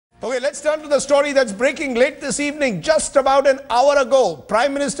Okay, let's turn to the story that's breaking late this evening. Just about an hour ago,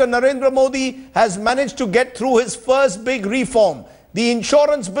 Prime Minister Narendra Modi has managed to get through his first big reform, the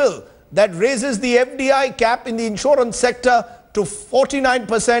insurance bill that raises the FDI cap in the insurance sector to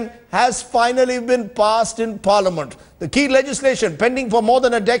 49% has finally been passed in Parliament. The key legislation pending for more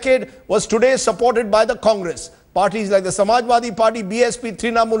than a decade was today supported by the Congress. Parties like the Samajwadi Party, BSP,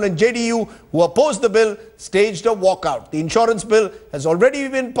 Trinamool and JDU who opposed the bill staged a walkout. The insurance bill has already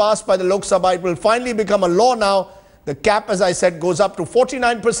been passed by the Lok Sabha. It will finally become a law now. The cap, as I said, goes up to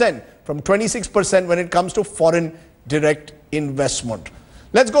 49% from 26% when it comes to foreign direct investment.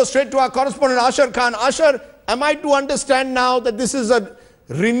 Let's go straight to our correspondent Ashar Khan. Ashar, am I to understand now that this is a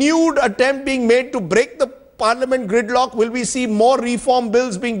renewed attempt being made to break the Parliament gridlock? Will we see more reform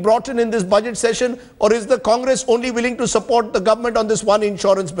bills being brought in this budget session, or is the Congress only willing to support the government on this one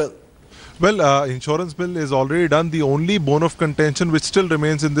insurance bill? Well, insurance bill is already done. The only bone of contention which still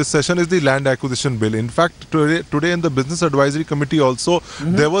remains in this session is the land acquisition bill. In fact, today in the Business Advisory Committee also,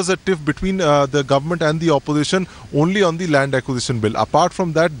 there was a tiff between the government and the opposition only on the land acquisition bill. Apart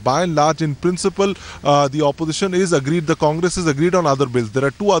from that, by and large, in principle, the opposition is agreed, the Congress is agreed on other bills. There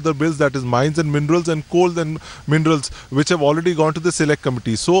are two other bills, that is mines and minerals and coal and minerals, which have already gone to the select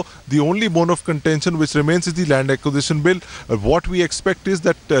committee. So, the only bone of contention which remains is the land acquisition bill. What we expect is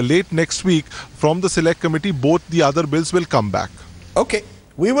that late next week, from the select committee, both the other bills will come back. Okay,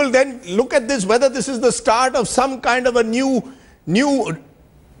 we will then look at this, whether this is the start of some kind of a new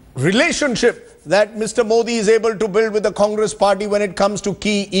relationship that Mr. Modi is able to build with the Congress party when it comes to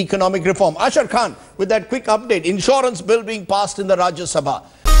key economic reform. Ashar Khan, with that quick update, insurance bill being passed in the Rajya Sabha.